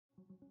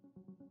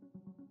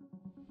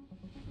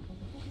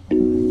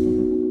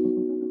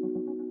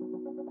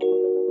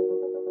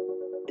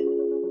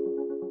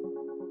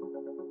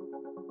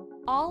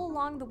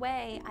the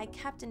way, I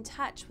kept in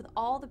touch with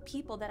all the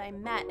people that I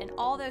met, and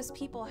all those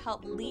people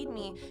helped lead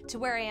me to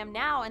where I am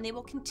now, and they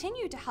will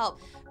continue to help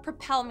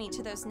propel me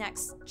to those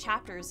next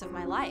chapters of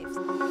my life.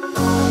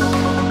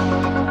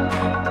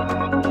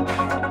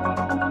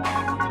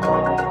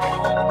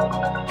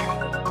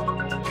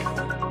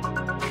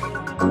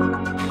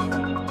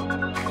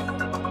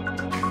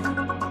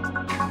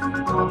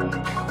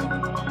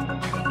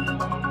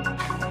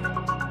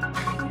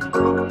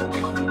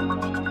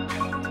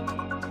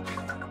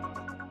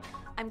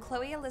 I'm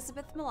Chloe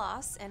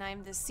Melas, and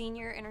I'm the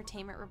senior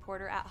entertainment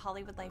reporter at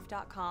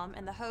HollywoodLife.com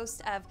and the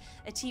host of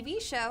a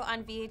TV show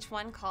on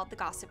VH1 called The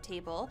Gossip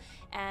Table.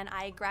 And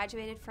I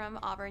graduated from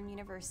Auburn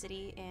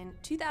University in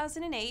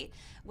 2008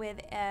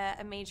 with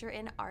a major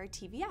in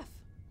RTVF.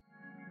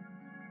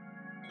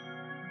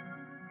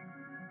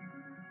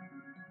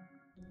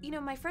 You know,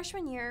 my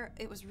freshman year,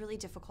 it was really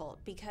difficult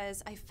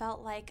because I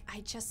felt like I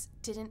just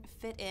didn't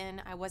fit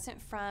in. I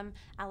wasn't from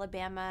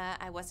Alabama.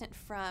 I wasn't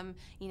from,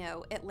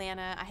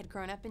 Atlanta. I had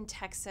grown up in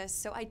Texas.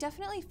 So I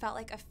definitely felt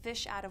like a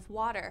fish out of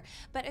water.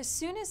 But as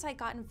soon as I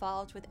got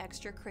involved with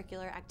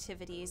extracurricular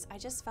activities, I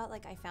just felt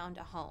like I found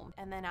a home.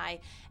 And then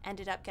I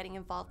ended up getting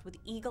involved with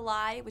Eagle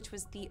Eye, which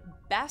was the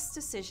best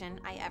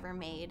decision I ever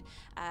made.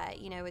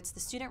 It's the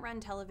student-run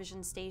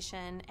television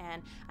station,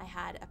 and I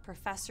had a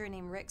professor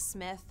named Rick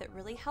Smith that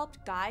really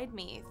helped guide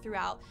me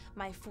throughout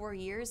my 4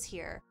 years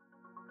here.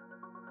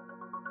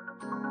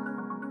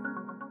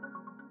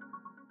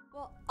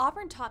 Well,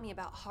 Auburn taught me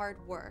about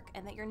hard work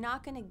and that you're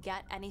not going to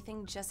get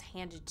anything just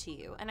handed to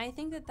you. And I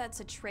think that that's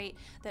a trait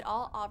that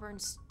all Auburn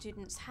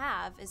students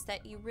have, is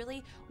that you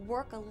really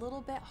work a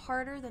little bit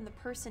harder than the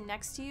person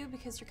next to you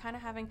because you're kind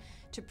of having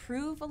to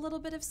prove a little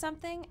bit of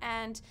something.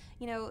 And,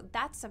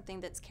 that's something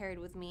that's carried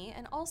with me.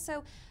 And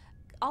also,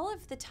 all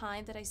of the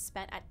time that I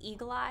spent at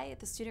Eagle Eye,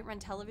 the student-run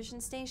television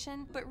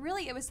station, but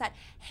really it was that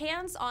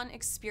hands-on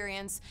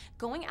experience,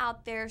 going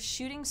out there,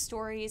 shooting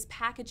stories,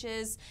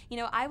 packages.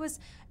 I was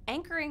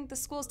anchoring the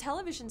school's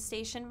television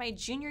station my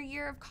junior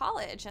year of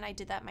college, and I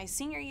did that my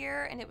senior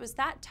year, and it was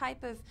that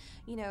type of,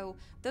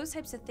 those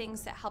types of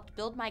things that helped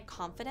build my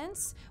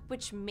confidence,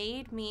 which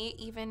made me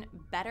even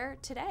better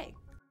today.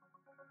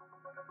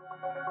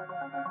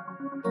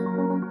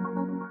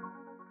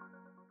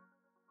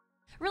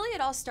 Really,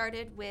 it all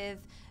started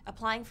with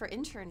applying for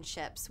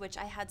internships, which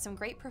I had some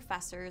great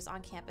professors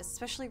on campus,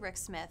 especially Rick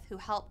Smith, who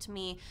helped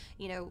me,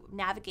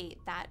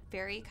 navigate that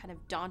very kind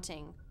of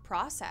daunting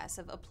process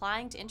of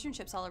applying to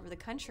internships all over the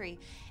country.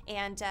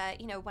 And,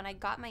 when I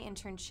got my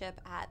internship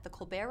at the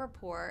Colbert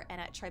Report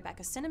and at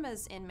Tribeca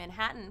Cinemas in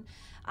Manhattan,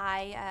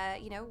 I,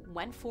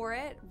 went for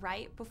it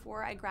right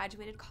before I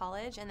graduated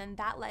college. And then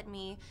that led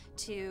me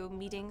to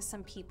meeting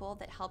some people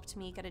that helped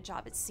me get a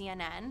job at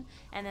CNN.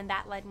 And then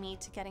that led me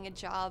to getting a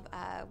job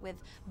with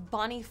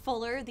Bonnie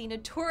Fuller, the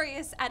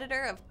notorious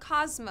editor of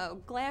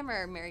Cosmo,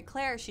 Glamour, Mary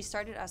Claire. She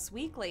started Us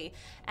Weekly.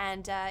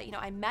 And,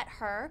 I met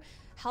her,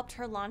 helped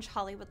her launch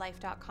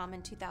HollywoodLife.com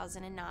in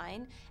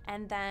 2009,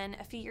 and then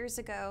a few years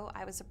ago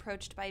I was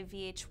approached by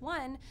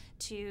VH1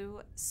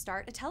 to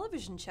start a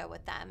television show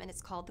with them, and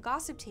it's called The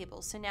Gossip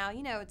Table. So now,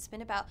 it's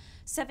been about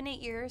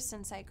 7-8 years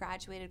since I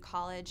graduated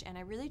college, and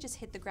I really just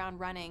hit the ground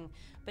running,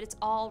 but it's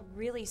all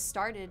really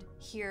started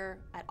here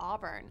at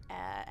Auburn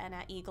and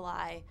at Eagle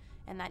Eye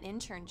and that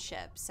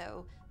internship.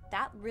 So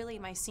that really,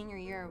 my senior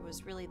year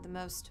was really the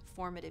most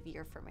formative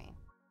year for me.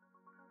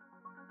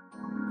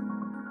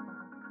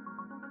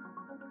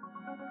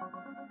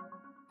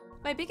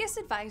 My biggest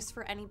advice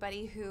for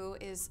anybody who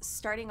is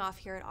starting off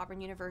here at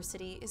Auburn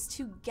University is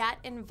to get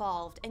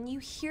involved. And you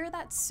hear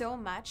that so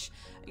much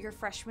your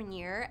freshman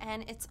year,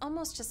 and it's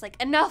almost just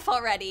like, enough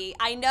already.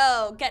 I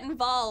know, get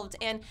involved.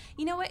 And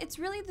you know what? It's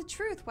really the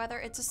truth, whether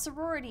it's a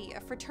sorority,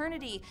 a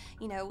fraternity,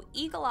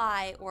 Eagle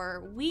Eye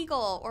or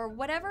Weagle or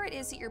whatever it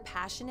is that your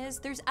passion is.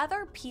 There's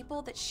other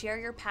people that share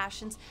your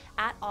passions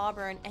at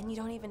Auburn, and you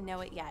don't even know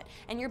it yet.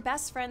 And your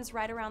best friend's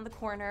right around the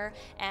corner,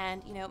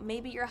 and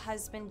maybe your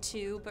husband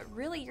too, but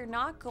really you're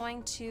not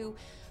going to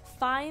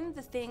find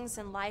the things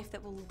in life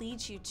that will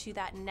lead you to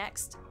that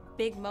next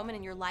big moment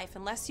in your life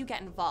unless you get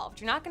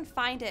involved. You're not going to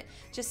find it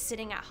just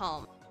sitting at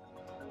home.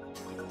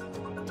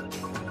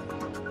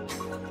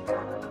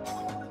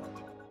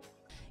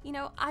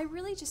 I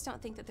really just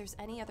don't think that there's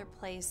any other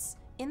place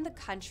in the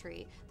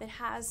country that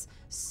has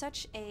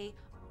such a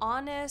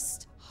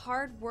honest,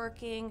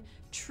 hardworking,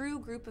 true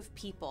group of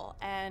people.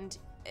 And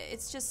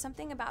it's just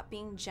something about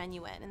being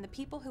genuine, and the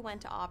people who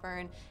went to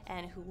Auburn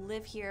and who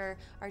live here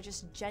are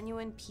just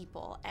genuine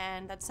people,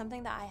 and that's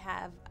something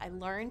that I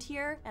learned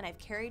here and I've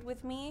carried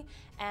with me,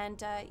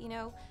 and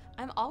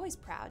I'm always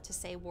proud to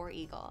say War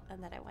Eagle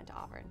and that I went to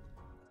Auburn.